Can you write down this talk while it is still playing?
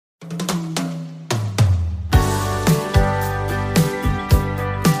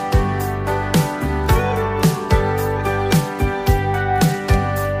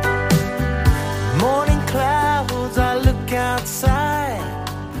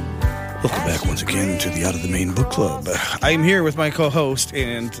Welcome back once again to the Out of the Main Book Club. I am here with my co-host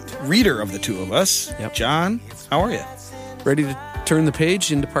and reader of the two of us, John. How are you? Ready to turn the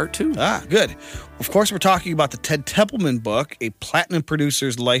page into part 2. Good. Of course, we're talking about the Ted Templeman book, A Platinum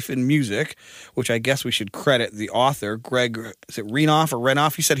Producer's Life in Music, which I guess we should credit the author, Greg, is it Renoff or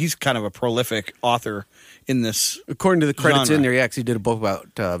Renoff? He said he's kind of a prolific author in this According to the credits genre. in there, he actually did a book about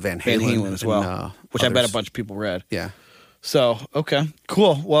Van Halen as well, and, which others. I bet a bunch of people read. Yeah. So, okay,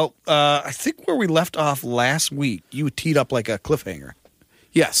 cool. Well, I think where we left off last week, you teed up like a cliffhanger.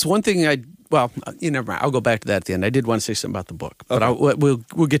 Yes. One thing never mind. I'll go back to that at the end. I did want to say something about the book, but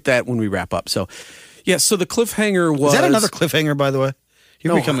we'll get that when we wrap up. So, yeah. So the cliffhanger was. Is that another cliffhanger, by the way?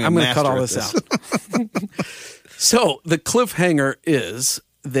 You're becoming I'm a going to cut all master this at out. So the cliffhanger is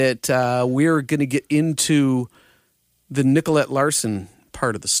that we're going to get into the Nicolette Larson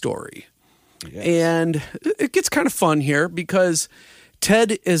part of the story. Yes. And it gets kind of fun here because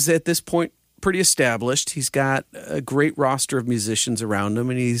Ted is at this point pretty established. He's got a great roster of musicians around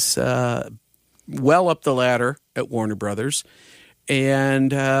him, and he's well up the ladder at Warner Brothers.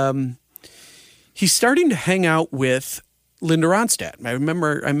 And he's starting to hang out with Linda Ronstadt. I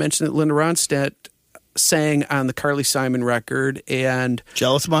remember I mentioned that Linda Ronstadt sang on the Carly Simon record. And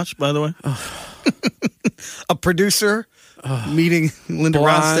jealous much, by the way? A producer meeting Linda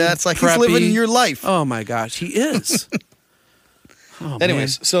Ronstadt. It's like preppy. He's living your life. Oh, my gosh. He is.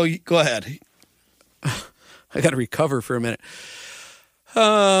 Anyways, man. So go ahead. I got to recover for a minute.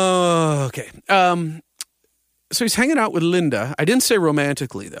 Okay. So he's hanging out with Linda. I didn't say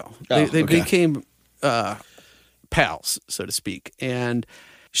romantically, though. They became pals, so to speak. And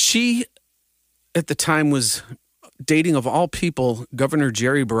she, at the time, was dating, of all people, Governor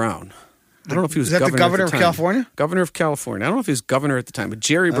Jerry Brown. I don't know if he was the governor of California? Governor of California. I don't know if he was governor at the time, but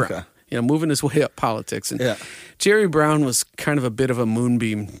Jerry Brown, moving his way up politics. And Jerry Brown was kind of a bit of a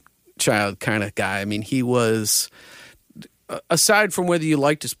moonbeam child kind of guy. I mean, he was, aside from whether you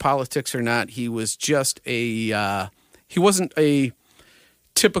liked his politics or not, he was just he wasn't a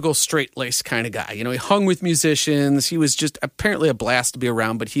typical straight-laced kind of guy. You know, he hung with musicians. He was just apparently a blast to be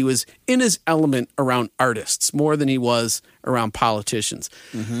around, but he was in his element around artists more than he was around politicians.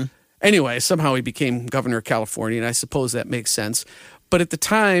 Mm-hmm. Anyway, somehow he became governor of California, and I suppose that makes sense. But at the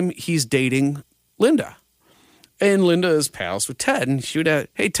time, he's dating Linda. And Linda is pals with Ted. And she would,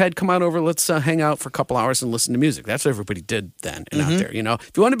 hey, Ted, come on over. Let's hang out for a couple hours and listen to music. That's what everybody did then and out there. You know,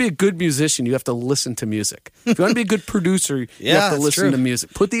 if you want to be a good musician, you have to listen to music. If you want to be a good producer, you have to listen to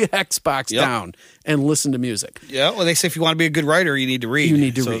music. Put the Xbox down and listen to music. Yeah, well, they say if you want to be a good writer, you need to read. You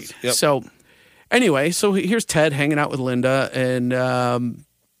need to read. Yep. So anyway, so here's Ted hanging out with Linda and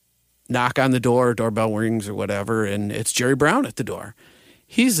knock on the door, doorbell rings or whatever, and it's Jerry Brown at the door.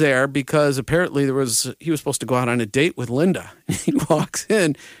 He's there because apparently he was supposed to go out on a date with Linda. He walks in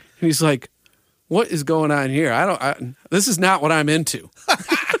and he's like, "What is going on here? This is not what I'm into."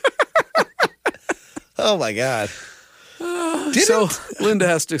 Oh my God. So Linda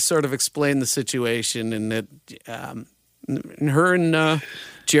has to sort of explain the situation, and that her and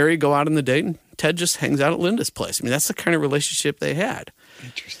Jerry go out on the date, and Ted just hangs out at Linda's place. I mean, that's the kind of relationship they had.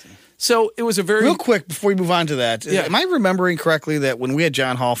 Interesting. So it was a very... Real quick, before we move on to that, am I remembering correctly that when we had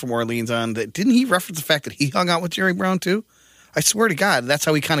John Hall from Orleans on, that didn't he reference the fact that he hung out with Jerry Brown too? I swear to God, that's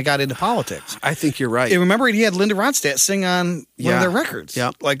how he kind of got into politics. I think you're right. And remember, he had Linda Ronstadt sing on one of their records.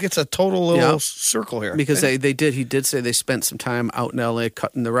 Yeah. Like, it's a total little circle here. Because he did say they spent some time out in L.A.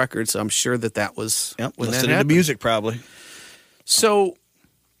 cutting the records, so I'm sure that was when listening to music probably. So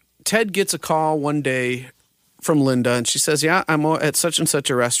Ted gets a call one day from Linda, and she says, I'm at such and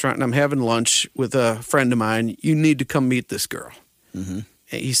such a restaurant, and I'm having lunch with a friend of mine. You need to come meet this girl. Mm-hmm.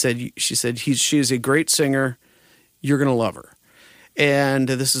 She said, she is a great singer. You're going to love her. And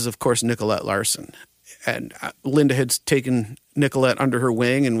this is, of course, Nicolette Larson. And Linda had taken Nicolette under her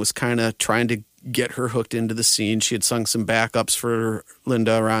wing and was kind of trying to get her hooked into the scene. She had sung some backups for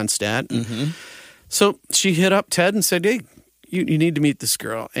Linda Ronstadt. Mm-hmm. So she hit up Ted and said, hey, you need to meet this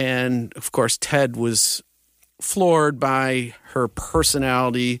girl. And, of course, Ted was floored by her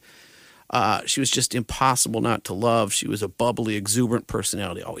personality. She was just impossible not to love. She was a bubbly, exuberant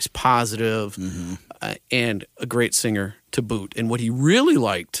personality, always positive, and a great singer to boot. And what he really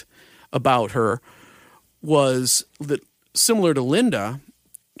liked about her was that, similar to Linda,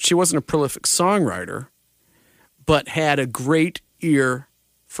 she wasn't a prolific songwriter, but had a great ear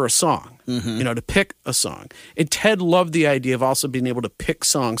for a song, to pick a song. And Ted loved the idea of also being able to pick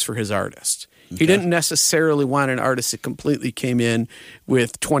songs for his artist. Okay. He didn't necessarily want an artist that completely came in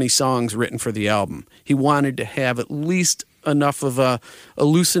with 20 songs written for the album. He wanted to have at least enough of a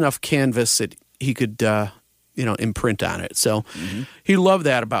loose enough canvas that he could, imprint on it. So he loved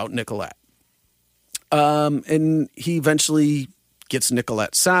that about Nicolette. And he eventually gets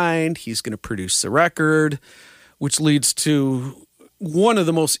Nicolette signed. He's going to produce the record, which leads to one of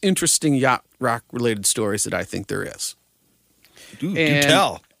the most interesting yacht rock related stories that I think there is. Do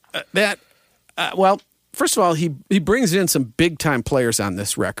tell. Well, first of all, he brings in some big time players on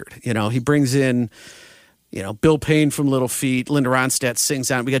this record. He brings in, Bill Payne from Little Feat, Linda Ronstadt sings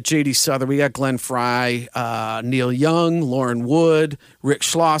on it. We got J.D. Souther, we got Glenn Frey, Neil Young, Lauren Wood, Rick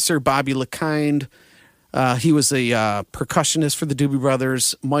Schlosser, Bobby LeKind. He was a percussionist for the Doobie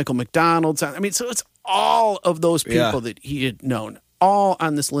Brothers, Michael McDonald. So it's all of those people that he had known, all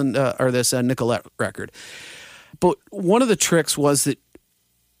on this Nicolette record. But one of the tricks was that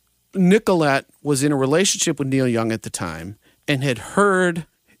Nicolette was in a relationship with Neil Young at the time and had heard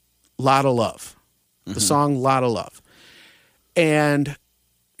Lotta Love, the song Lotta Love. And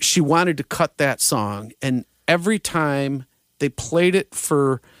she wanted to cut that song. And every time they played it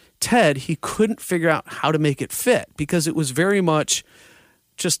for Ted, he couldn't figure out how to make it fit because it was very much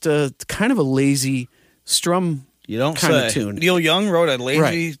just a kind of a lazy strum kind of tune. Neil Young wrote a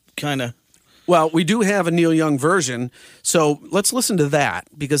lazy kind of... Well, we do have a Neil Young version, so let's listen to that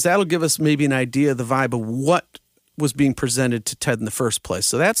because that'll give us maybe an idea of the vibe of what was being presented to Ted in the first place.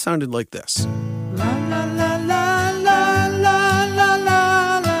 So that sounded like this. La, la, la, la, la, la, la,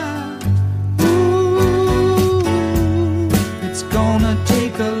 la, la. Ooh, it's gonna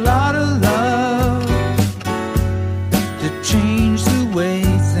take a lot of love to change the way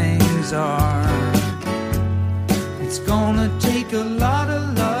things are. It's gonna take a lot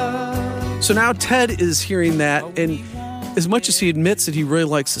of love. So now Ted is hearing that, and as much as he admits that he really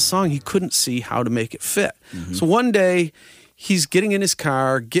likes the song, he couldn't see how to make it fit. So one day, he's getting in his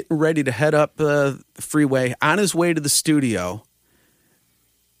car, getting ready to head up the freeway on his way to the studio,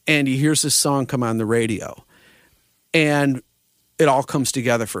 and he hears this song come on the radio, and it all comes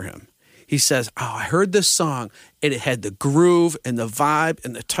together for him. He says, I heard this song, and it had the groove and the vibe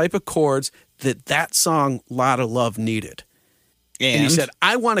and the type of chords that song, Lotta Love, needed. And he said,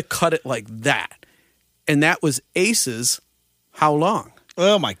 I want to cut it like that. And that was Ace's How Long?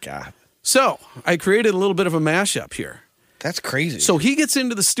 Oh, my God. So I created a little bit of a mashup here. That's crazy. So he gets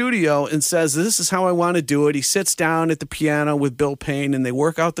into the studio and says, this is how I want to do it. He sits down at the piano with Bill Payne, and they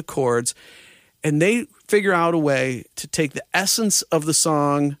work out the chords. And they figure out a way to take the essence of the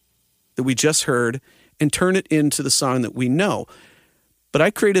song that we just heard and turn it into the song that we know. But I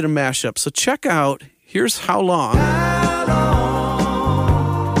created a mashup. So check out, here's How Long. How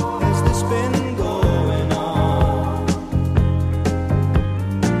long has this been going on?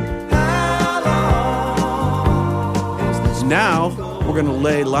 How long has this Now we're going to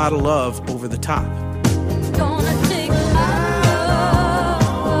lay Lotta Love over the top. It's gonna take a lot of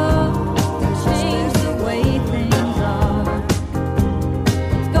love to change the way things are.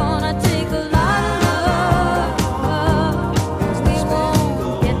 It's gonna take a lot of love, 'cause we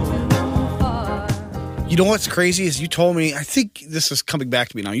won't get too far. You know what's crazy is you told me, I think this is coming back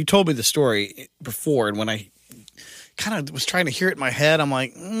to me now. You told me the story before, and when I kind of was trying to hear it in my head, I'm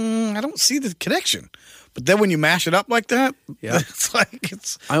like, I don't see the connection. But then when you mash it up like that, it's like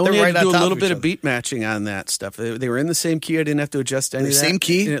it's. I only they're had right to do on a top little each bit of other. beat matching on that stuff. They were in the same key. I didn't have to adjust any The of that. same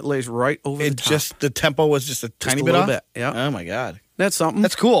key? And it lays right over the It top. just the tempo was just a tiny a bit little off. bit, yeah. Oh my God, That's something.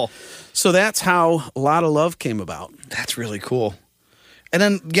 that's cool. So that's how Lotta Love came about. That's really cool. And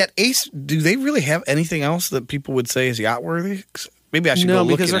then yet Ace, do they really have anything else that people would say is yacht worthy? Maybe I should go No,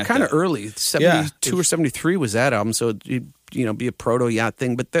 looking because they're at kind of that. early. 72 or 73 was that album, so it'd be a proto yacht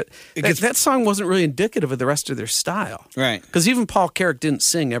thing. But that song wasn't really indicative of the rest of their style, Right. Because even Paul Carrick didn't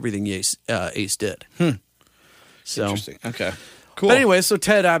sing everything Ace did. So, Interesting. Okay. Cool. but anyway, so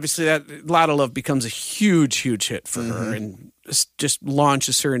Ted obviously that Lotta Love becomes a huge hit for her and just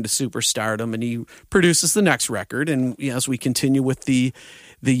launches her into superstardom. And he produces the next record. And as we continue with the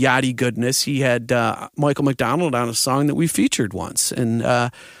yachty goodness, he had Michael McDonald on a song that we featured once. And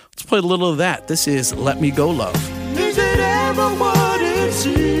let's play a little of that. This is Let Me Go Love. Is it ever what it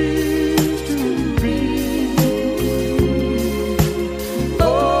seems to be?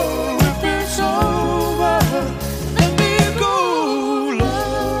 Oh, if it's over, let me go,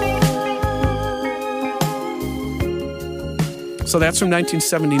 love. So that's from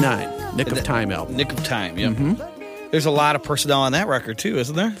 1979, Nick of Time album. Nick of Time. Yep. There's a lot of personnel on that record too,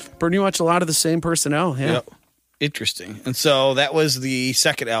 isn't there? Pretty much a lot of the same personnel. Yeah. Yep. Interesting. And so that was the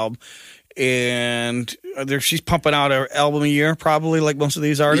second album. And she's pumping out an album a year, probably like most of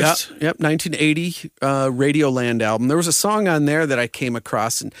these artists. Yep. 1980 Radioland album. There was a song on there that I came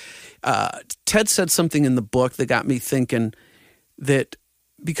across, and Ted said something in the book that got me thinking that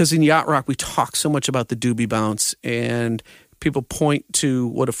because in Yacht Rock we talk so much about the doobie bounce, and people point to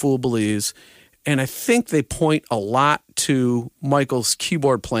What a Fool Believes, and I think they point a lot to Michael's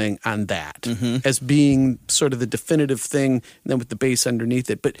keyboard playing on that as being sort of the definitive thing, and then with the bass underneath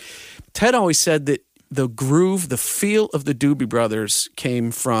it. But Ted always said that the groove, the feel of the Doobie Brothers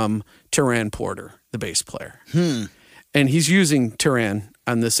came from Taran Porter, the bass player. And he's using Taran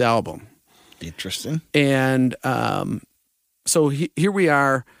on this album. Interesting. And so here we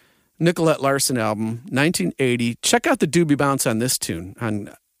are, Nicolette Larson album, 1980. Check out the Doobie Bounce on this tune, on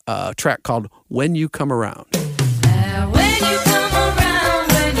a track called When You Come Around. When you come around,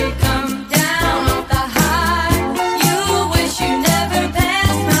 when you come down off the high, you wish you never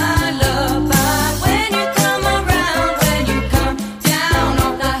passed my love by. When you come around, when you come down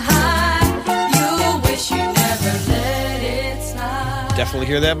off the high, you wish you never let it slide. Definitely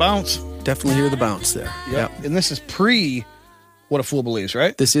hear that bounce. Definitely hear the bounce there. Yep. And this is pre What a Fool Believes,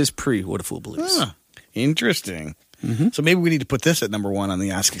 right? This is pre What a Fool Believes. Huh. Interesting. So maybe we need to put this at number 1 on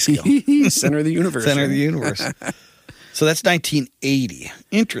the ASCII scale. Center of the universe. Center of the right? universe. So that's 1980.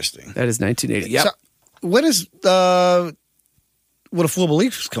 Interesting. That is 1980. Yeah. So when is What a Fool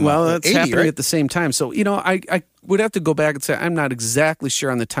Believes come out? Well, that's 80, happening right? at the same time. So, I would have to go back and say I'm not exactly sure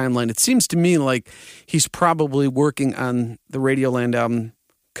on the timeline. It seems to me like he's probably working on the Radioland album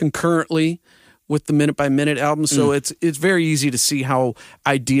concurrently with the Minute by Minute album. So it's very easy to see how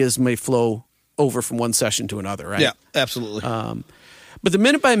ideas may flow over from one session to another, right? Yeah, absolutely. But the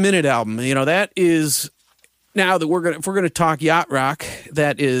Minute by Minute album, that is, now that if we're gonna talk Yacht Rock,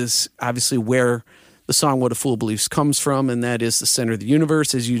 that is obviously where the song What a Fool Believes comes from, and that is the center of the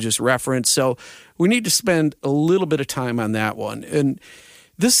universe, as you just referenced. So we need to spend a little bit of time on that one. And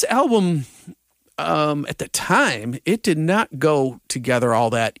this album, at the time, it did not go together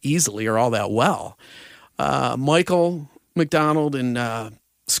all that easily or all that well. Michael McDonald and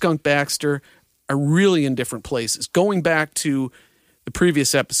Skunk Baxter are really in different places. Going back to the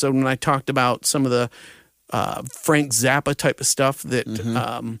previous episode when I talked about some of the Frank Zappa type of stuff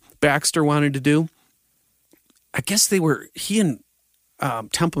that Baxter wanted to do, I guess he and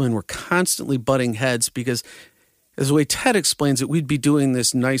Templeman were constantly butting heads because, as the way Ted explains it, we'd be doing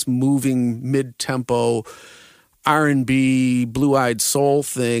this nice moving mid-tempo R&B blue-eyed soul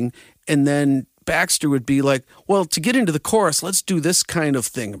thing, and then Baxter would be like, well, to get into the chorus, let's do this kind of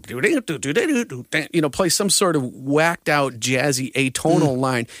thing. Play some sort of whacked out jazzy atonal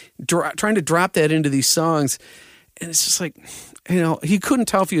line, trying to drop that into these songs. And it's just like, he couldn't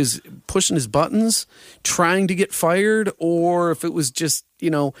tell if he was pushing his buttons, trying to get fired, or if it was just,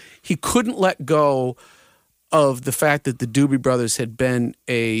 he couldn't let go of the fact that the Doobie Brothers had been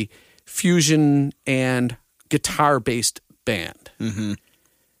a fusion and guitar-based band. Mm-hmm.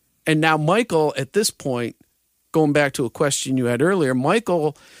 And now Michael, at this point, going back to a question you had earlier,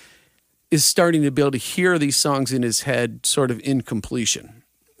 Michael is starting to be able to hear these songs in his head sort of in completion,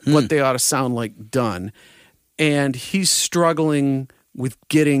 what they ought to sound like done. And he's struggling with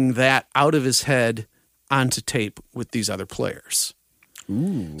getting that out of his head onto tape with these other players.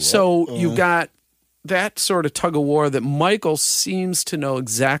 Ooh, so you got that sort of tug of war that Michael seems to know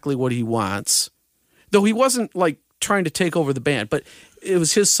exactly what he wants, though he wasn't like trying to take over the band, but it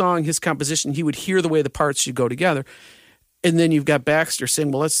was his song, his composition. He would hear the way the parts should go together. And then you've got Baxter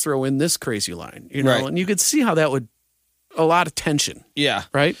saying, well, let's throw in this crazy line, right. And you could see how that would, a lot of tension. Yeah.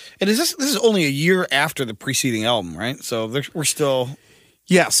 Right? And this is only a year after the preceding album, right? So we're still...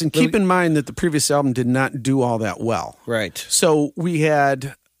 Yes, and keep in mind that the previous album did not do all that well. Right. So we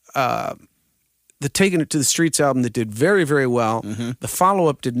had the Taking It to the Streets album that did very, very well. Mm-hmm. The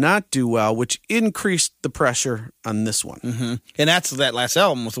follow-up did not do well, which increased the pressure on this one. Mm-hmm. And that last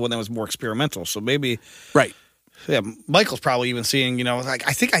album was the one that was more experimental. So maybe... Right. Yeah, Michael's probably even seeing, I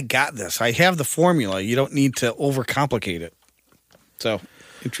think I got this. I have the formula. You don't need to overcomplicate it. So,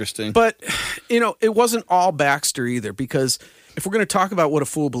 interesting. But, it wasn't all Baxter either, because if we're going to talk about What a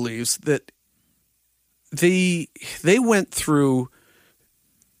Fool Believes, that they went through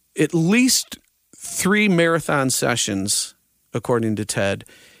at least 3 marathon sessions, according to Ted,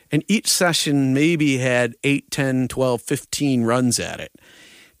 and each session maybe had 8, 10, 12, 15 runs at it,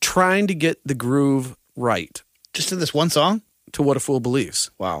 trying to get the groove right. Just to this one song? To What a Fool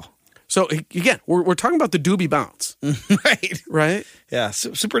Believes. Wow. So, again, we're talking about the Doobie Bounce. Right. Right? Yeah,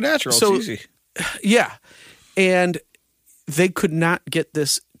 supernatural. So, it's easy. Yeah. And they could not get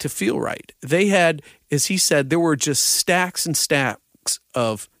this to feel right. They had, as he said, there were just stacks and stacks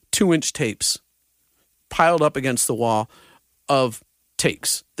of 2-inch tapes piled up against the wall of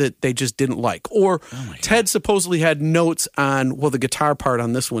takes that they just didn't like. Or Ted supposedly had notes on, well, the guitar part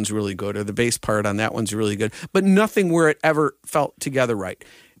on this one's really good, or the bass part on that one's really good, but nothing where it ever felt together right.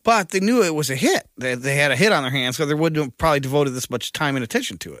 But they knew it was a hit. They had a hit on their hands, so they wouldn't have probably devoted this much time and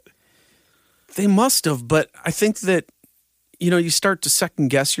attention to it. They must have, but I think that, you start to second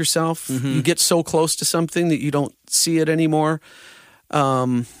guess yourself. You get so close to something that you don't see it anymore.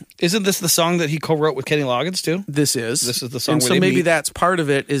 Isn't this the song that he co-wrote with Kenny Loggins too? This is the song. And where so they maybe meet. that's part of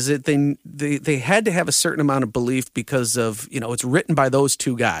it, is that they had to have a certain amount of belief because of, it's written by those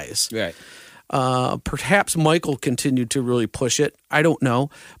two guys. Right. Perhaps Michael continued to really push it. I don't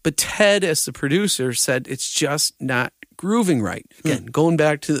know. But Ted, as the producer, said it's just not grooving right. Again, going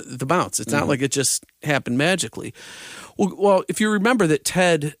back to the bounce. It's not like it just happened magically. Well, if you remember that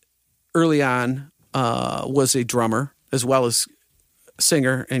Ted early on was a drummer as well as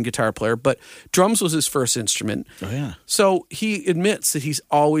singer and guitar player, but drums was his first instrument. Oh, yeah. So he admits that he's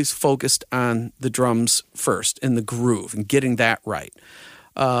always focused on the drums first and the groove and getting that right.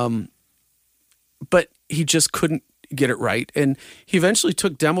 But he just couldn't get it right. And he eventually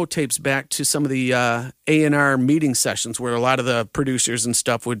took demo tapes back to some of the A&R meeting sessions where a lot of the producers and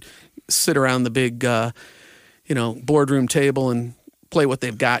stuff would sit around the big, boardroom table and play what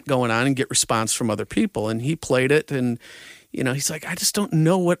they've got going on and get response from other people. And he played it, and he's like, I just don't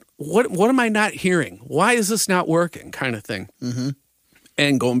know what am I not hearing? Why is this not working? Kind of thing. Mm-hmm.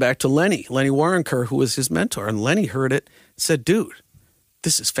 And going back to Lenny Waronker, who was his mentor, and Lenny heard it, said, dude,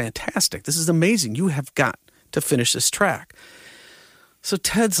 this is fantastic. This is amazing. You have got to finish this track. So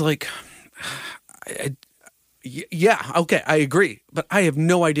Ted's like, yeah, okay, I agree, but I have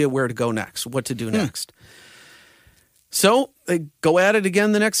no idea where to go next, what to do next. So they go at it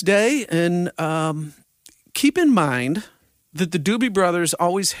again the next day, and keep in mind that the Doobie Brothers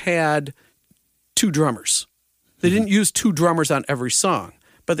always had two drummers. They didn't use two drummers on every song,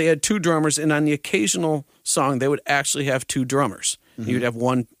 but they had two drummers, and on the occasional song, they would actually have two drummers. You'd have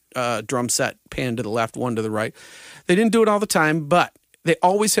one drum set pan to the left, one to the right. They didn't do it all the time, but they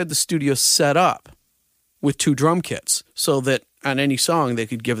always had the studio set up with two drum kits so that on any song they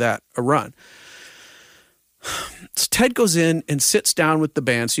could give that a run. So Ted goes in and sits down with the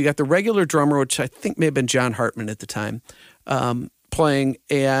band. So you got the regular drummer, which I think may have been John Hartman at the time, playing,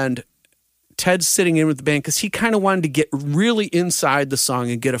 and Ted's sitting in with the band because he kind of wanted to get really inside the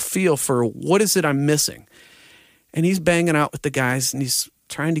song and get a feel for what is it I'm missing. And he's banging out with the guys, and he's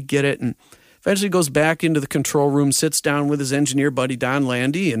trying to get it, and eventually goes back into the control room, sits down with his engineer buddy, Don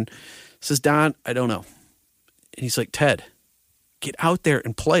Landy, and says, Don, I don't know. And he's like, Ted, get out there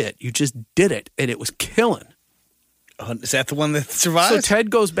and play it. You just did it, and it was killing. Is that the one that survived? So Ted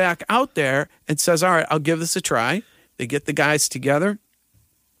goes back out there and says, all right, I'll give this a try. They get the guys together.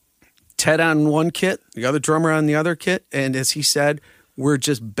 Ted on one kit, the other drummer on the other kit, and as he said, we're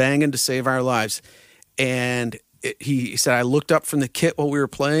just banging to save our lives. And he said, I looked up from the kit while we were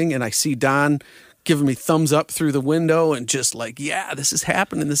playing, and I see Don giving me thumbs up through the window and just like, yeah, this is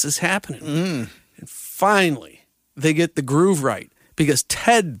happening. And finally, they get the groove right because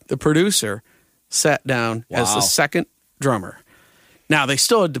Ted, the producer, sat down as the second drummer. Now, they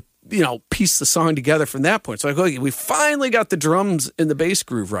still had to, piece the song together from that point. So I go, okay, we finally got the drums and the bass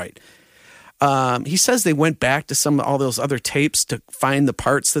groove right. He says they went back to all those other tapes to find the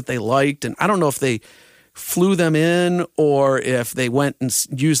parts that they liked, and I don't know if they flew them in or if they went and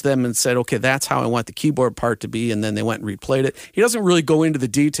used them and said, okay, that's how I want the keyboard part to be, and then they went and replayed it. He doesn't really go into the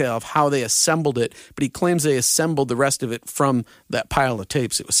detail of how they assembled it, but he claims they assembled the rest of it from that pile of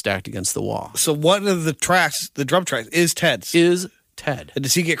tapes that was stacked against the wall. So one of the tracks, the drum tracks, is Ted's. Is Ted.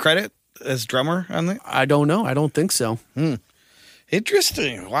 Does he get credit as drummer on it? I don't know. I don't think so.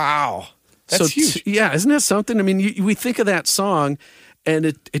 Interesting. Wow. That's huge. Yeah, isn't that something? I mean, we think of that song, and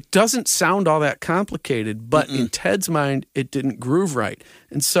it doesn't sound all that complicated, but in Ted's mind, it didn't groove right.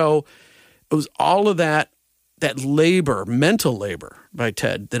 And so it was all of that labor, mental labor by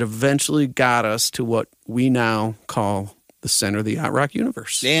Ted that eventually got us to what we now call the center of the yacht rock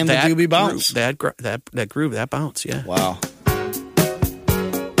universe. And the Doobie Bounce. That groove, that bounce, yeah. Wow.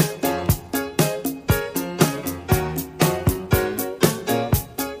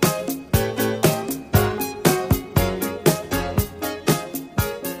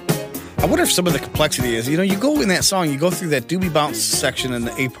 I wonder if some of the complexity is, you go in that song, you go through that Doobie Bounce section in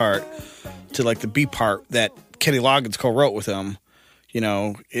the A part to like the B part that Kenny Loggins co-wrote with him.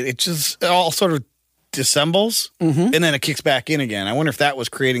 It all sort of dissembles and then it kicks back in again. I wonder if that was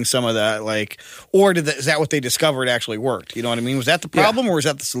creating some of that, or is that what they discovered actually worked? You know what I mean? Was that the problem or was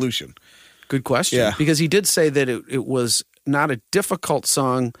that the solution? Good question. Yeah. Because he did say that it was not a difficult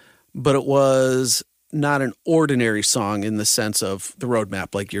song, but it was not an ordinary song in the sense of the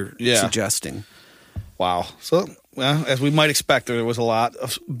roadmap, like you're Yeah. suggesting. Wow. So, well, as we might expect, there was a lot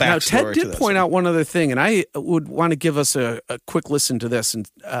of backstory Now, Ted to did this. point out one other thing, and I would want to give us a quick listen to this. And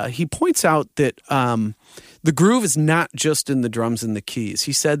he points out that the groove is not just in the drums and the keys.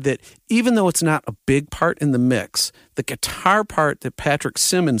 He said that even though it's not a big part in the mix, the guitar part that Patrick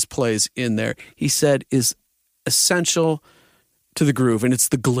Simmons plays in there, he said, is essential to the groove, and it's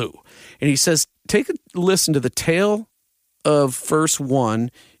the glue. And he says, take a listen to the tail of verse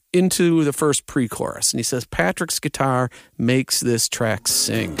 1 into the first pre-chorus. And he says, Patrick's guitar makes this track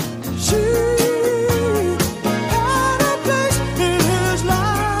sing. She had a place in his life.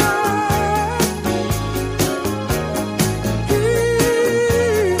 He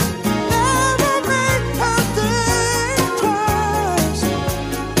never made her think twice.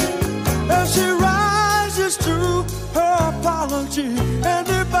 As she rises to her apology,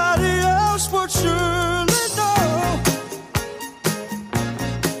 anybody else would surely know.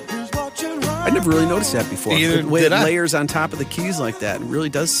 He's watching her. I never really noticed that before. Neither The way did it I. layers on top of the keys like that, it really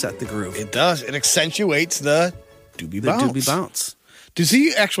does set the groove. It does. It accentuates the doobie The bounce. doobie bounce. Does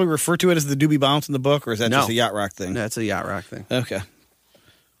he actually refer to it as the doobie bounce in the book, or is that No. just a yacht rock thing? That's a yacht rock thing. Okay.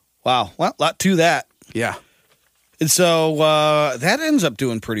 Wow. Well, a lot to that. Yeah. And so that ends up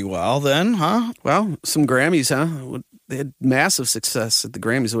doing pretty well then, huh? Well, some Grammys, huh? They had massive success at the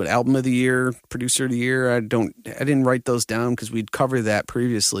Grammys. What, album of the year, producer of the year? I didn't write those down because we'd covered that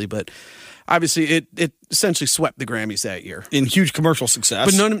previously, but obviously it essentially swept the Grammys that year. In huge commercial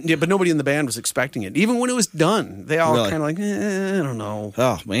success. But nobody in the band was expecting it. Even when it was done, they all Really? kind of like, I don't know.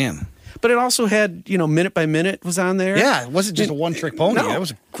 Oh, man. But it also had, Minute by Minute was on there. Yeah, it wasn't just a one-trick pony. No. It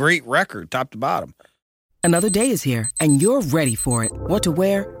was a great record, top to bottom. Another day is here, and you're ready for it. What to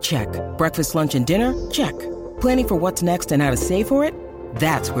wear? Check. Breakfast, lunch, and dinner? Check. Planning for what's next and how to save for it?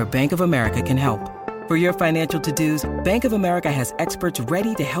 That's where Bank of America can help. For your financial to-dos, Bank of America has experts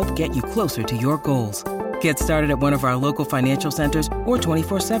ready to help get you closer to your goals. Get started at one of our local financial centers or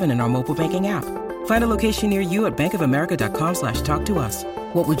 24/7 in our mobile banking app. Find a location near you at bankofamerica.com/talktous.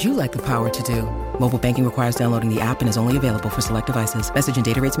 What would you like the power to do? Mobile banking requires downloading the app and is only available for select devices. Message and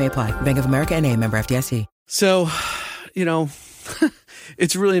data rates may apply. Bank of America NA, member FDIC. So,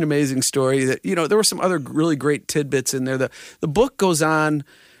 it's really an amazing story that, there were some other really great tidbits in there. The book goes on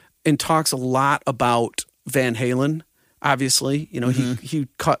and talks a lot about Van Halen, obviously. He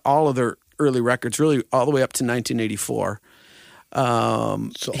cut all of their early records, really all the way up to 1984. So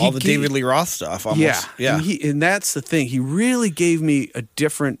all the David Lee Roth stuff almost. Yeah. And that's the thing. He really gave me a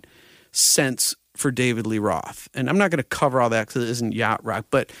different sense for David Lee Roth. And I'm not going to cover all that because it isn't yacht rock,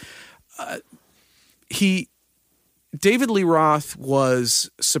 but David Lee Roth was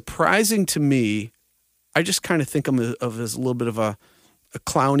surprising to me. I just kind of think of as a little bit of a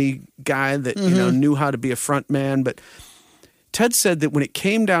clowny guy that knew how to be a front man. But Ted said that when it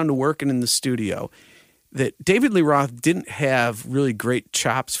came down to working in the studio, that David Lee Roth didn't have really great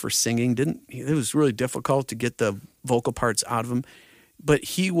chops for singing. It was really difficult to get the vocal parts out of him. But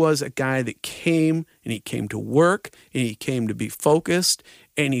he was a guy that came to work and he came to be focused,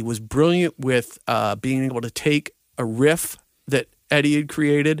 and he was brilliant with being able to take a riff that Eddie had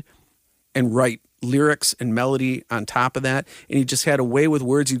created and write lyrics and melody on top of that. And he just had a way with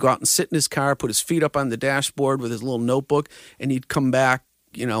words. He'd go out and sit in his car, put his feet up on the dashboard with his little notebook, and he'd come back,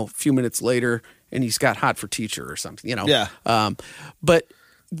 a few minutes later, and he's got Hot for Teacher or something, Yeah. But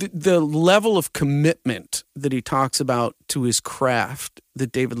the level of commitment that he talks about to his craft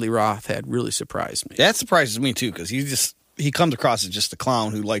that David Lee Roth had really surprised me. That surprises me too, because he comes across as just a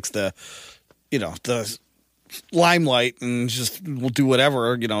clown who likes the limelight and just will do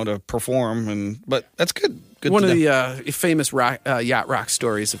whatever, to perform. But that's good. Good. One to of know. the famous yacht rock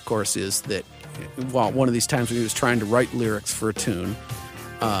stories, of course, is that one of these times when he was trying to write lyrics for a tune,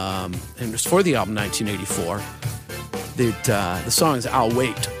 and it was for the album 1984, that the song is "I'll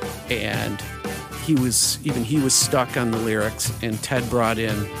Wait," and he was stuck on the lyrics, and Ted brought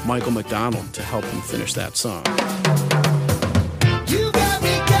in Michael McDonald to help him finish that song. You got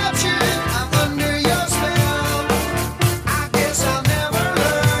me captured, I'm under your spell. I guess I'll never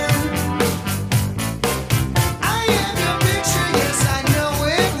learn. I am your picture, yes, I know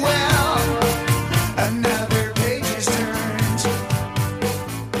it well. Another page is turned.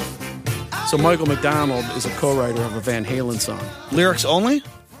 So Michael McDonald is a co-writer of a Van Halen song. Lyrics only?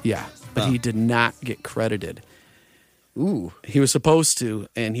 Yeah, but he did not get credited. Ooh. He was supposed to,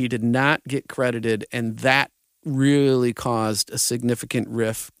 and he did not get credited, and that really caused a significant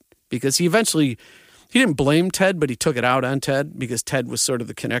rift because he He didn't blame Ted, but he took it out on Ted because Ted was sort of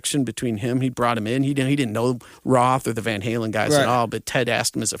the connection between him. He brought him in. He didn't know Roth or the Van Halen guys Right. at all, but Ted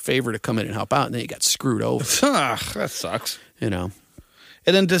asked him as a favor to come in and help out, and then he got screwed over. That sucks. You know.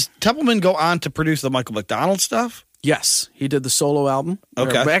 And then does Templeman go on to produce the Michael McDonald stuff? Yes, he did the solo album.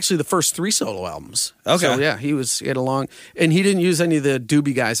 Okay. Or actually, the first 3 solo albums. Okay. So, yeah, he had a long... And he didn't use any of the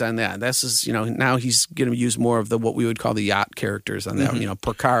Doobie guys on that. This is, now he's going to use more of what we would call the yacht characters on that.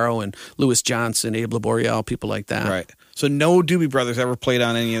 Porcaro and Louis Johnson, Abe Laboriel, people like that. Right. So no Doobie Brothers ever played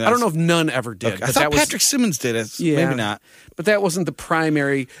on any of that? I don't know if none ever did. Okay. I but thought that was, Patrick Simmons did it. Yeah. Maybe not. But that wasn't the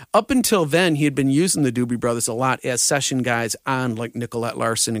primary. Up until then, he had been using the Doobie Brothers a lot as session guys on like Nicolette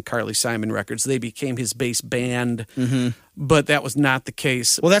Larson and Carly Simon records. They became his bass band, but that was not the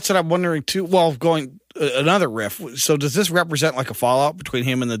case. Well, that's what I'm wondering too. Well, going another riff. So does this represent like a fallout between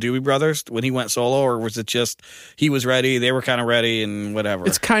him and the Doobie Brothers when he went solo, or was it just he was ready, they were kind of ready, and whatever?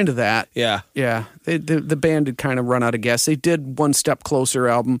 It's kind of that. Yeah. Yeah. The band had kind of run out of gas. They did One Step Closer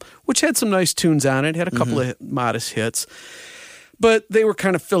album, which had some nice tunes on it, had a couple of modest hits, but they were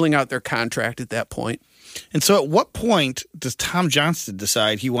kind of filling out their contract at that point. And so at what point does Tom Johnston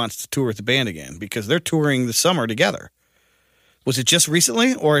decide he wants to tour with the band again? Because they're touring this summer together. Was it just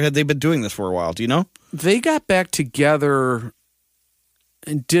recently, or had they been doing this for a while? Do you know? They got back together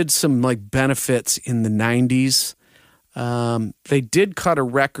and did some like benefits in the 90s. They did cut a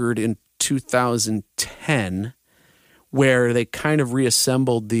record in 2010 where they kind of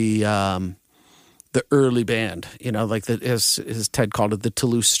reassembled the early band, like as Ted called it, the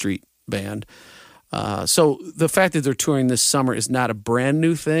Toulouse Street band. So the fact that they're touring this summer is not a brand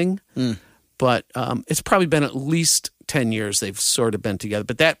new thing, but it's probably been at least 10 years they've sort of been together.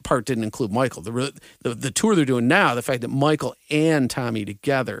 But that part didn't include Michael. The tour they're doing now, the fact that Michael and Tommy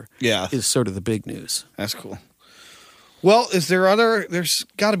together is sort of the big news. That's cool. Well, there's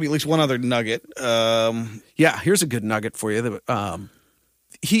got to be at least one other nugget. Yeah, here's a good nugget for you.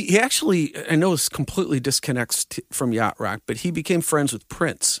 He actually, I know this completely disconnects from yacht rock, but he became friends with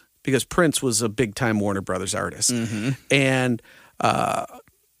Prince because Prince was a big-time Warner Brothers artist. And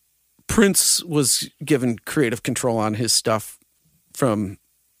Prince was given creative control on his stuff from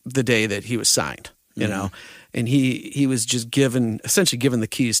the day that he was signed, and he was just essentially given the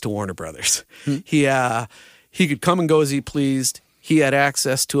keys to Warner Brothers. He could come and go as he pleased. He had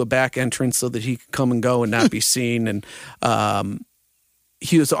access to a back entrance so that he could come and go and not be seen. And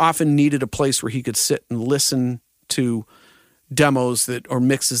he was often needed a place where he could sit and listen to demos or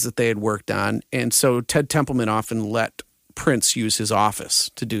mixes that they had worked on. And so Ted Templeman often let Prince use his office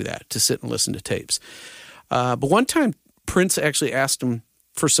to do that, to sit and listen to tapes. But one time, Prince actually asked him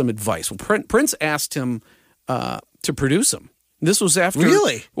for some advice. Well, Prince asked him to produce him. This was after...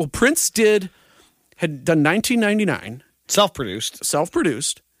 Really? Well, Prince had done 1999.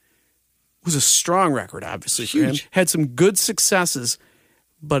 Self-produced. Was a strong record, obviously, for him. Huge. Had some good successes.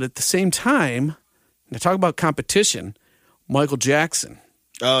 But at the same time, and I talk about competition, Michael Jackson.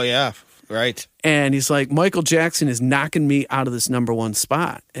 Oh, yeah. Right. And he's like, Michael Jackson is knocking me out of this number one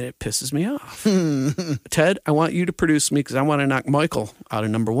spot, and it pisses me off. Ted, I want you to produce me because I want to knock Michael out of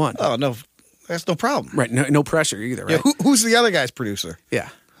number one. Oh, no. That's no problem. Right. No pressure either, right? Yeah, who's the other guy's producer? Yeah.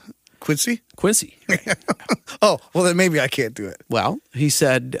 Quincy? Quincy. Right. Oh, well, then maybe I can't do it. Well, he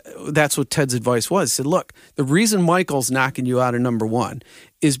said that's what Ted's advice was. He said, look, the reason Michael's knocking you out of number one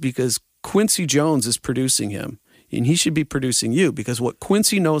is because Quincy Jones is producing him. And he should be producing you because what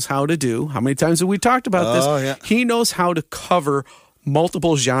Quincy knows how to do, how many times have we talked about this? Yeah. He knows how to cover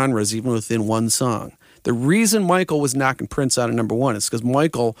multiple genres even within one song. The reason Michael was knocking Prince out of number one is because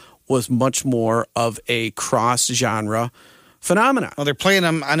Michael was much more of a cross-genre phenomenon. Well, they're playing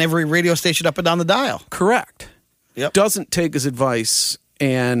them on every radio station up and down the dial. Correct. Yep. Doesn't take his advice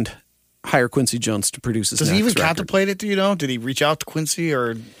and hire Quincy Jones to produce his Does he next even record. contemplate it, do you know? Did he reach out to Quincy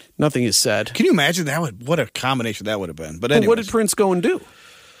or... Nothing is said. Can you imagine what a combination that would have been? But But anyways. what did Prince go and do?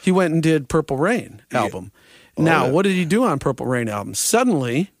 He went and did Purple Rain album. Now, what did he do on Purple Rain album?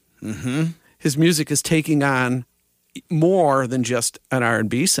 Suddenly, his music is taking on more than just an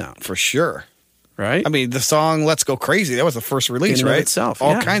R&B sound, For sure. right? I mean, the song "Let's Go Crazy" that was the first release, In and of right? itself,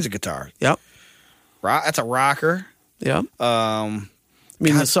 all yeah. kinds of guitar. Yep. That's a rocker. Yep. I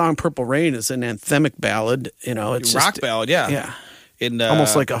mean, the song Purple Rain is an anthemic ballad. It's Rock just, ballad, yeah. Yeah. In,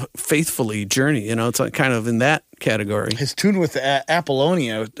 Almost like a faithfully journey. It's like kind of in that category. his tune with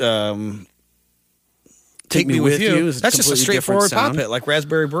Apollonia. Take Me With You is a That's just a completely straightforward different pop sound. hit, like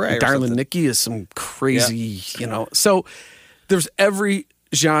Raspberry Beret. or Darlin' something. Nikki is some crazy, So there's every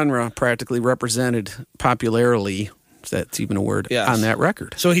genre practically represented popularly if that's even a word, Yes. on that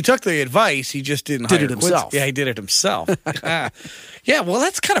record. So he took the advice. He just didn't Did hire it himself. Quincy. Yeah, he did it himself. Yeah, well,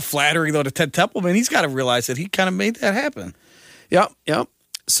 that's kind of flattering, though, to Ted Templeman. He's got to realize that he kind of made that happen. Yep.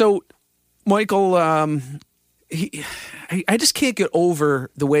 So, Michael, I just can't get over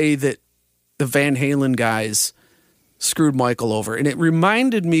the way that the Van Halen guys screwed Michael over. And it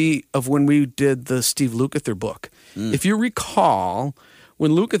reminded me of when we did the Steve Lukather book. If you recall,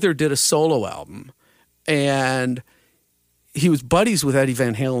 when Lukather did a solo album, and he was buddies with Eddie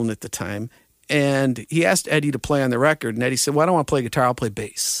Van Halen at the time, and he asked Eddie to play on the record, and Eddie said, well, I don't want to play guitar, I'll play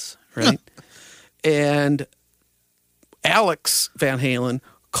bass, right? And Alex Van Halen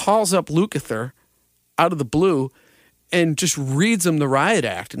calls up Lukather out of the blue and just reads him the riot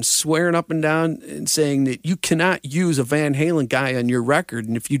act and swearing up and down and saying that you cannot use a Van Halen guy on your record.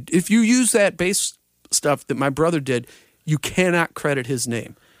 And if you use that bass stuff that my brother did, you cannot credit his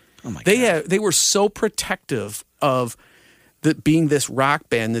name. Oh, my God. They were so protective of being this rock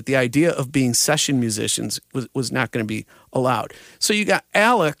band that the idea of being session musicians was not going to be allowed. So you got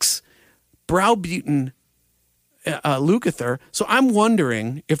Alex browbeaten Lukather. So I'm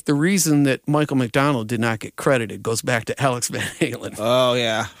wondering if the reason that Michael McDonald did not get credited goes back to Alex Van Halen. Oh,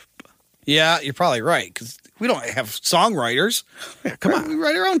 yeah. Yeah, you're probably right, because we don't have songwriters. Yeah, come on. We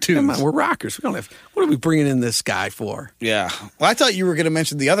write our own tunes. Come on, we're rockers. We don't have. What are we bringing in this guy for? Yeah. Well, I thought you were going to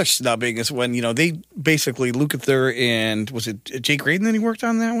mention the other snubbing is when, they basically, Lukather and, was it Jake Graydon that he worked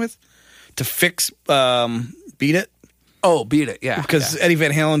on that with? To fix Beat It? Oh, Beat It, yeah. Because Eddie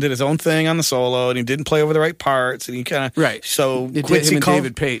Van Halen did his own thing on the solo, and he didn't play over the right parts, and he kind of Right. So It did Quincy him and called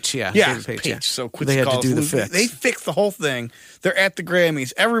David Page, yeah. Yeah, David Page, Page. yeah. So Quincy They had to calls do the Luke. fix. They fixed the whole thing. They're at the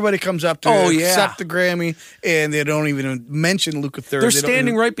Grammys. Everybody comes up to Oh, yeah. accept the Grammy, and they don't even mention Lukather. They're They don't standing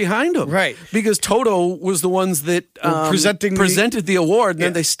even- right behind him. Right. Because Toto was the ones that presented the award, and then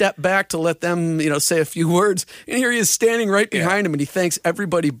Yeah. they stepped back to let them, say a few words. And here he is standing right behind him, and he thanks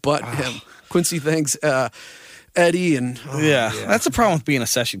everybody but him. Quincy thanks Eddie and... Yeah, that's the problem with being a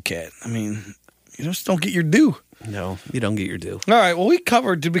session cat. I mean, you just don't get your due. No, you don't get your due. All right, well,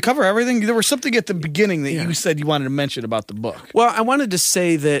 did we cover everything? There was something at the beginning that you said you wanted to mention about the book. Well, I wanted to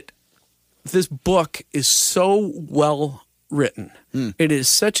say that this book is so well written. It is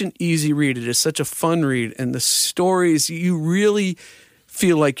such an easy read. It is such a fun read. And the stories, you really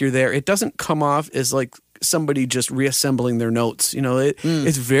feel like you're there. It doesn't come off as like somebody just reassembling their notes.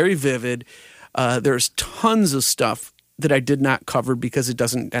 It's very vivid. There's tons of stuff that I did not cover because it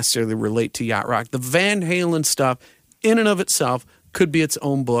doesn't necessarily relate to yacht rock. The Van Halen stuff in and of itself could be its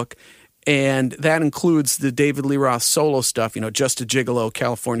own book. And that includes the David Lee Roth solo stuff, Just a Gigolo,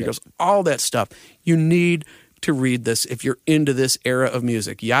 California Girls, all that stuff. You need to read this if you're into this era of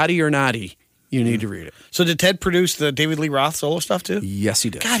music. Yachty or naughty, you need to read it. So did Ted produce the David Lee Roth solo stuff too? Yes, he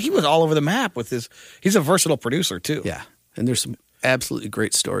did. God, he was all over the map with he's a versatile producer too. Yeah. And there's some absolutely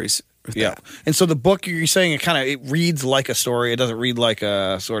great stories with Yeah. that. And so the book, you're saying it reads like a story. It doesn't read like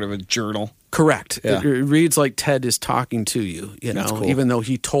a sort of a journal. Correct. Yeah. It reads like Ted is talking to you, That's cool. even though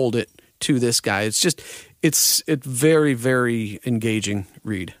he told it to this guy. It's very, very engaging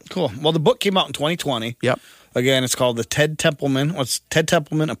read. Cool. Well, the book came out in 2020. Yep. Again, it's called Ted Templeman,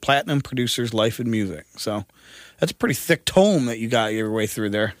 A Platinum Producer's Life in Music. So that's a pretty thick tome that you got your way through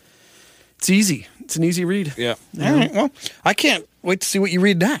there. It's easy. It's an easy read. Yeah. All right. Well, I can't wait to see what you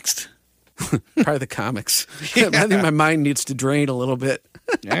read next. Probably the comics. I think my mind needs to drain a little bit.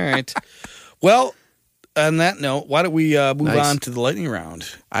 All right. Well, on that note, why don't we move Nice. on to the lightning round?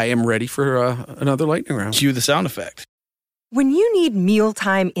 I am ready for another lightning round. Cue the sound effect. When you need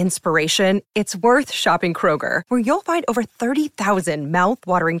mealtime inspiration, it's worth shopping Kroger, where you'll find over 30,000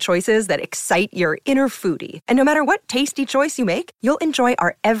 mouth-watering choices that excite your inner foodie. And no matter what tasty choice you make, you'll enjoy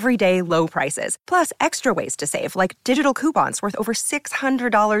our everyday low prices, plus extra ways to save, like digital coupons worth over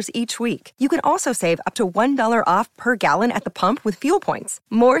 $600 each week. You can also save up to $1 off per gallon at the pump with fuel points.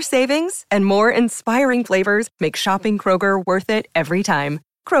 More savings and more inspiring flavors make shopping Kroger worth it every time.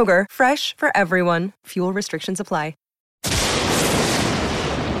 Kroger, fresh for everyone. Fuel restrictions apply.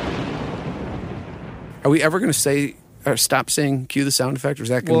 Are we ever going to say or stop saying cue the sound effect, or is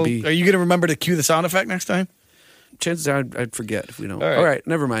that going Well, to be... are you going to remember to cue the sound effect next time? Chances are I'd forget if we don't. All right. All right,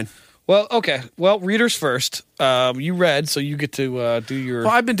 never mind. Well, okay. Well, readers first. You read, so you get to do your... Well,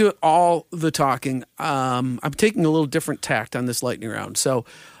 I've been doing all the talking. I'm taking a little different tact on this lightning round. So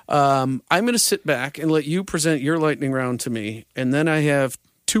I'm going to sit back and let you present your lightning round to me, and then I have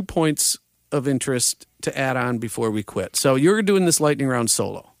 2 points of interest to add on before we quit. So you're doing this lightning round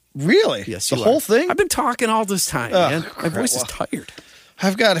solo. Really? Yes, the you whole are. thing? I've been talking all this time, Oh, man. My crap. voice is Well, tired.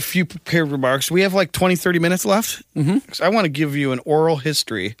 I've got a few prepared remarks. We have like 20, 30 minutes left. Mm-hmm. So I want to give you an oral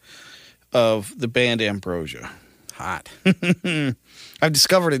history of the band Ambrosia. hot. I've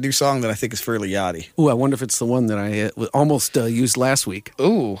discovered a new song that I think is fairly yachty. Ooh, I wonder if it's the one that I almost used last week.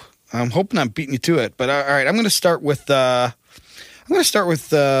 Ooh, I'm hoping I'm beating you to it. But all right, I'm going to start with Does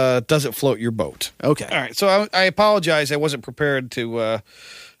It Float Your Boat? Okay. All right, so I apologize. I wasn't prepared to.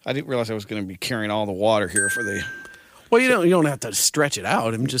 I didn't realize I was going to be carrying all the water here for the. Well, you don't have to stretch it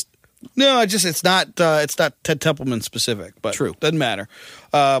out. I'm just. No, it's not Ted Templeman specific, but True. Doesn't matter.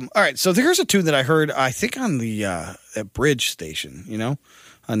 All right, so here's a tune that I heard. I think on the at Bridge station,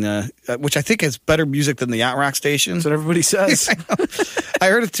 on which I think is better music than the Yacht Rock station. That's what everybody says. I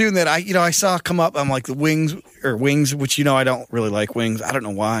heard a tune that I saw come up. I'm like the Wings, which I don't really like Wings. I don't know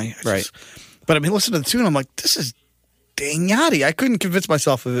why. But I mean, listen to the tune. I'm like, this is dang yachty. I couldn't convince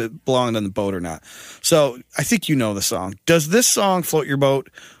myself if it belonged on the boat or not. So I think you know the song. Does this song float your boat?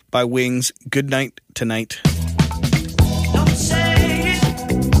 By Wings, Good Night Tonight. Don't say it,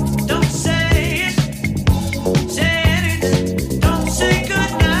 don't say it, say it, don't say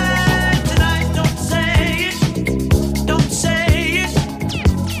good night tonight, don't say it, don't say it,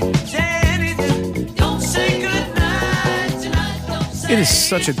 say anything, don't say good night tonight, don't say It is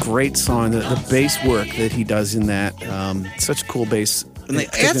such a great song. The bass work that he does in that, such cool bass. And they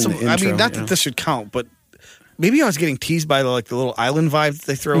add some, in the intro, not that this should count, but maybe I was getting teased by the little island vibe that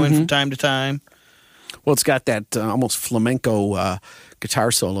they throw in from time to time. Well, it's got that almost flamenco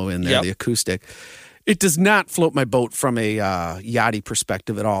guitar solo in there, Yep. the acoustic. It does not float my boat from a yachty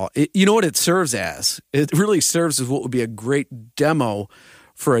perspective at all. You know what it serves as? It really serves as what would be a great demo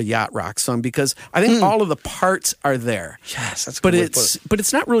for a yacht rock song, because I think all of the parts are there. Yes, that's a but good way to put it.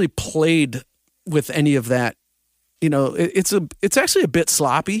 it's not really played with any of that. It's actually a bit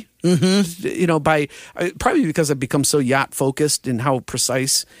sloppy. Mm-hmm. Probably because I've become so yacht focused and how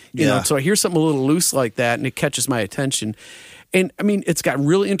precise. So I hear something a little loose like that, and it catches my attention. And I mean, it's got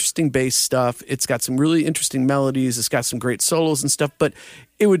really interesting bass stuff. It's got some really interesting melodies. It's got some great solos and stuff. But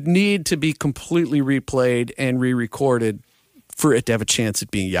it would need to be completely replayed and re-recorded for it to have a chance at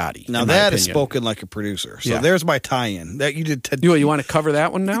being yachty. Now in my that is opinion. spoken like a producer. So Yeah. there's my tie-in. That you did Ted. You want to cover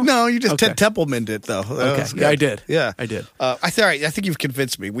that one now? No, you just Okay. Ted Templeman did though. That Okay. was Yeah, I good. did. Yeah, I did. I think you've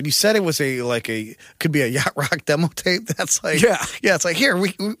convinced me when you said it was could be a yacht rock demo tape. That's like Yeah. It's like here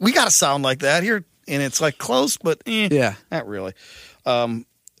we got to sound like that here, and it's like close, but Yeah. not really.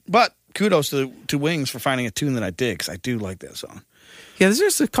 But kudos to Wings for finding a tune that I dig, because I do like that song. Yeah,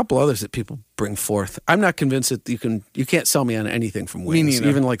 there's a couple others that people bring forth. I'm not convinced that you can't sell me on anything from Wings. neither.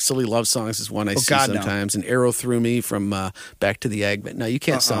 Even like Silly Love Songs is one I see God, no. sometimes. And Arrow Through Me from Back to the Egg. But no, you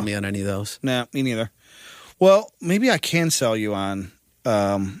can't sell me on any of those. Nah, me neither. Well, maybe I can sell you on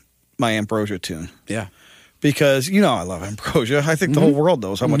my Ambrosia tune. Yeah. Because I love Ambrosia. I think the whole world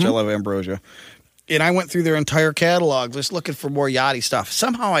knows how much I love Ambrosia. And I went through their entire catalog just looking for more yachty stuff.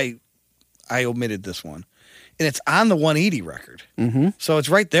 Somehow I omitted this one. And it's on the 180 record. Mm-hmm. So it's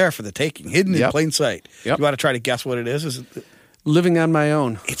right there for the taking, hidden in Yep. plain sight. Yep. You want to try to guess what it is? Is it, Living on My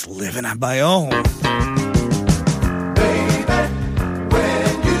Own. it's Living on My Own.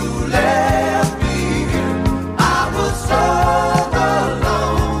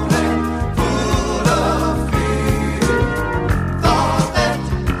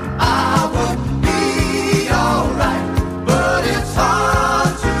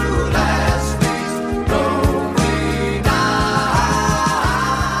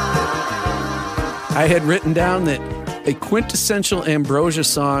 I had written down that a quintessential Ambrosia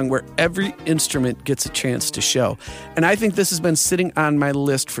song where every instrument gets a chance to show. And I think this has been sitting on my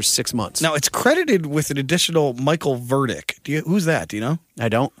list for 6 months. Now, it's credited with an additional Michael Verdick. Who's that? Do you know? I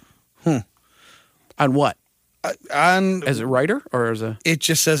don't. On what? On As a writer or as a... It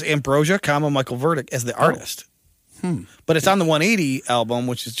just says Ambrosia, Michael Verdick as the artist. But it's on the 180 album,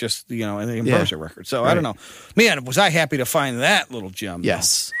 which is just, an Ambrosia record. So I don't know. Man, was I happy to find that little gem. though.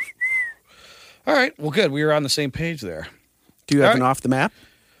 Yes. All right. Well, good. We were on the same page there. Do you have All an right. off the map?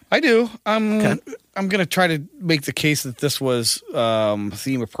 I do. Okay. I'm going to try to make the case that this was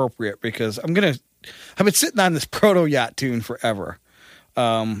theme appropriate, because I've been sitting on this proto yacht tune forever.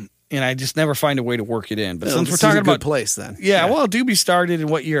 And I just never find a way to work it in. But since we're This is a talking good about place then. Yeah, well, Doobie started in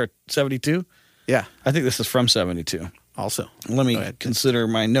what year? 72? Yeah. I think this is from 72. Also. Let me Go ahead. consider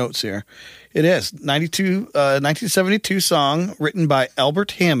my notes here. It is 1972 song written by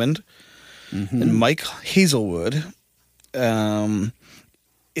Albert Hammond and Mike Hazelwood. The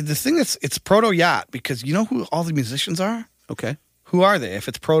thing is, it's proto yacht, because you know who all the musicians are? Okay. Who are they? If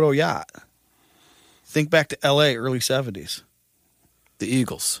it's proto yacht, think back to L.A. early 70s. The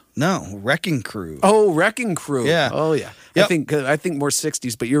Eagles. No, Wrecking Crew. Oh, Wrecking Crew. Yeah. Oh, yeah. Yep. I think more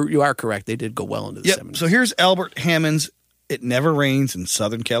 60s, but you are correct. They did go well into the Yep. 70s. So here's Albert Hammond's "It Never Rains in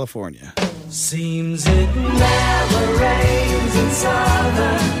Southern California." Seems it never rains in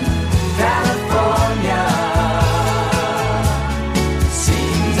Southern California.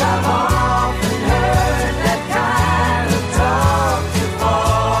 Seems I've often heard that kind of talk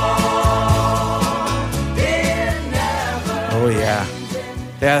before. It never Oh, yeah.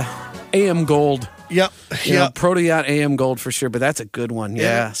 Yeah. AM Gold. Yep. You know, Yep. Proteot AM Gold for sure, but that's a good one.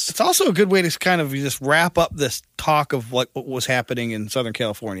 Yes. It's also a good way to kind of just wrap up this talk of what was happening in Southern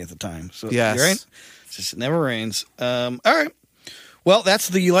California at the time. So, Yes. right? It's just, it never rains. All right. Well, that's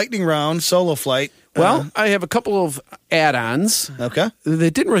the lightning round solo flight. Well, I have a couple of add-ons. Okay. They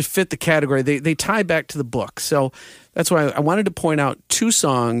didn't really fit the category. They tie back to the book. So that's why I wanted to point out two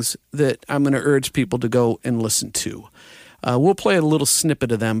songs that I'm going to urge people to go and listen to. We'll play a little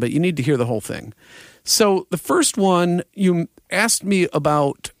snippet of them, but you need to hear the whole thing. So the first one, you asked me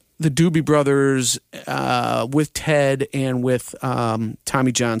about the Doobie Brothers with Ted and with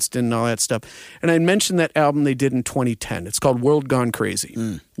Tommy Johnston and all that stuff. And I mentioned that album they did in 2010. It's called World Gone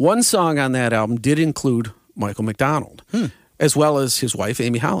Crazy. One song on that album did include Michael McDonald, as well as his wife,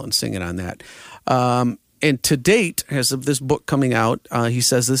 Amy Holland, singing on that. And to date, as of this book coming out, he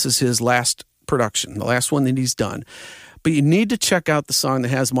says this is his last production, the last one that he's done. But you need to check out the song that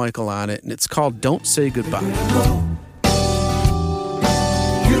has Michael on it, and it's called Don't Say Goodbye.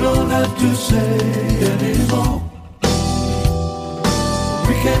 You don't have to say anymore.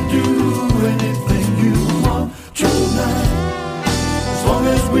 We can do anything you want tonight, as long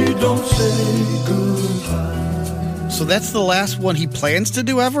as we don't say goodbye. So that's the last one he plans to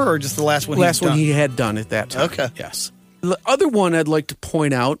do ever, or just the last one Last he's one done? he had done at that time. Okay. Yes. The other one I'd like to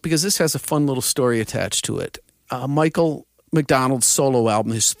point out, because this has a fun little story attached to it, Michael McDonald's solo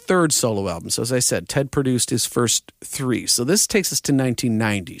album, his third solo album. So as I said, Ted produced his first three. So this takes us to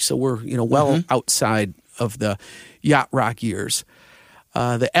 1990. So we're well outside of the yacht rock years.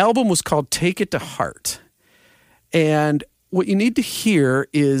 The album was called Take It to Heart. And what you need to hear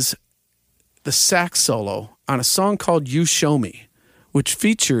is the sax solo on a song called You Show Me, which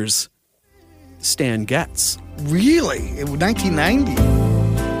features Stan Getz. Really? In 1990?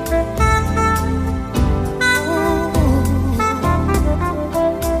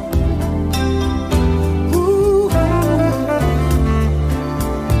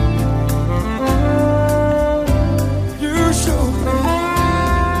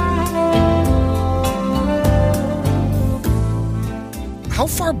 How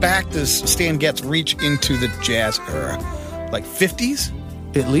far back does Stan Getz reach into the jazz era? Like 50s?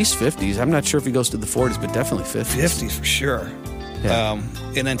 At least 50s. I'm not sure if he goes to the 40s, but definitely 50s. 50s for sure. Yeah.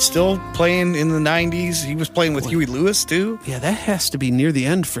 And then still playing in the 90s. He was playing with Huey Lewis too. Yeah, that has to be near the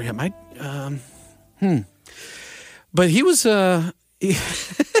end for him. But he was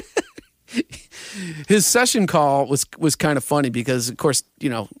his session call was kind of funny because, of course,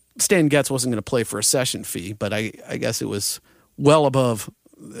 Stan Getz wasn't going to play for a session fee, but I guess it was well above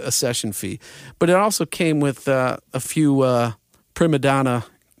a session fee. But it also came with a few prima donna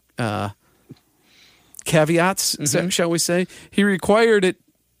caveats, shall we say. He required it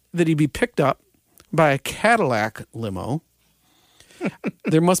that he be picked up by a Cadillac limo.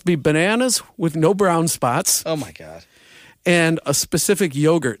 There must be bananas with no brown spots. Oh my God. And a specific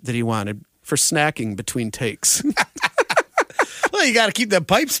yogurt that he wanted for snacking between takes. Well, you got to keep that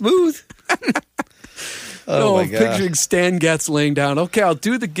pipe smooth. Oh my God. Picturing Stan Getz laying down. Okay, I'll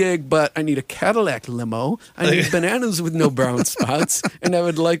do the gig, but I need a Cadillac limo. I need bananas with no brown spots, and I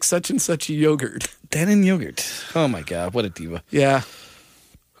would like such and such a yogurt. Denon yogurt. Oh my God, what a diva. Yeah.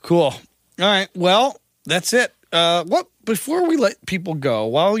 Cool. All right, well, that's it. Before we let people go,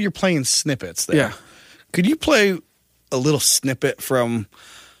 while you're playing snippets there, Yeah. could you play a little snippet from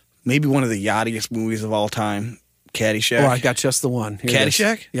maybe one of the yachtiest movies of all time, Caddyshack? Oh, I got just the one. Here it is.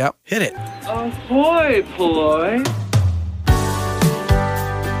 Caddyshack? Yep. Hit it. Ahoy, Ploy.